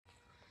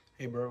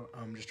Hey bro,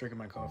 I'm just drinking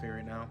my coffee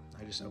right now.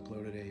 I just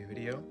uploaded a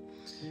video,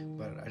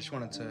 but I just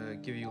wanted to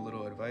give you a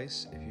little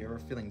advice. If you're ever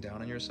feeling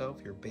down on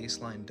yourself, your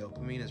baseline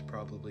dopamine is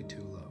probably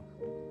too low.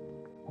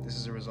 This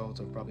is a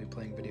result of probably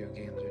playing video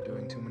games or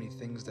doing too many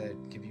things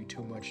that give you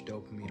too much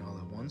dopamine all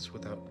at once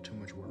without too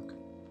much work.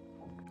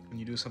 When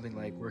you do something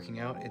like working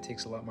out, it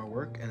takes a lot more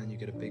work and then you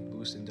get a big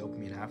boost in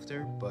dopamine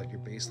after, but your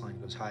baseline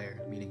goes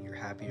higher, meaning you're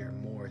happier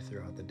more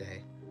throughout the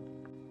day.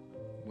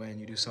 When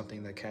you do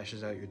something that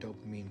cashes out your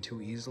dopamine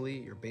too easily,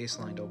 your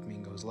baseline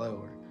dopamine goes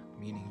lower,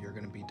 meaning you're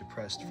going to be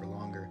depressed for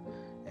longer,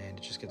 and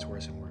it just gets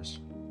worse and worse.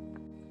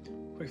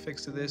 Quick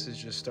fix to this is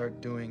just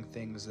start doing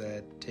things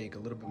that take a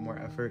little bit more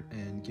effort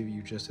and give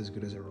you just as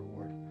good as a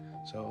reward.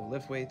 So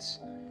lift weights,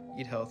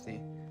 eat healthy,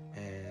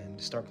 and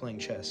start playing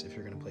chess if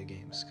you're going to play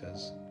games,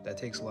 because that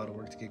takes a lot of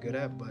work to get good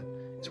at, but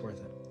it's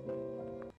worth it.